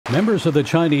Members of the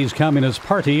Chinese Communist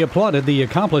Party applauded the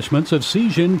accomplishments of Xi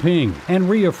Jinping and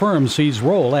reaffirmed Xi's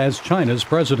role as China's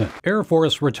president. Air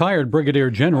Force retired Brigadier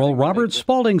General Robert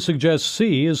Spalding suggests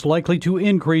Xi is likely to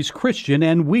increase Christian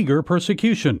and Uyghur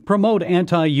persecution, promote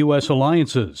anti-U.S.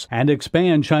 alliances, and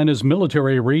expand China's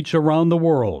military reach around the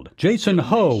world. Jason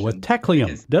Ho with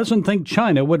Techlium doesn't think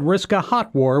China would risk a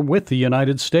hot war with the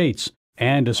United States.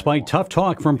 And despite tough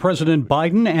talk from President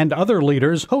Biden and other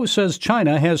leaders, Ho says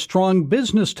China has strong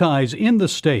business ties in the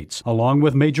States, along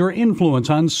with major influence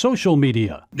on social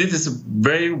media. This is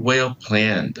very well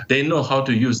planned. They know how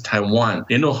to use Taiwan.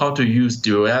 They know how to use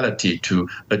duality to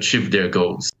achieve their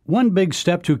goals. One big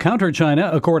step to counter China,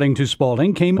 according to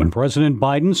Spalding, came when President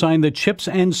Biden signed the CHIPS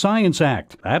and Science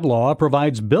Act. That law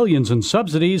provides billions in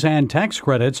subsidies and tax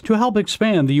credits to help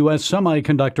expand the U.S.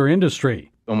 semiconductor industry.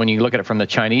 And when you look at it from the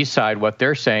Chinese side, what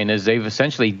they're saying is they've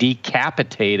essentially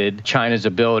decapitated China's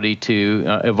ability to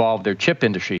evolve their chip industry.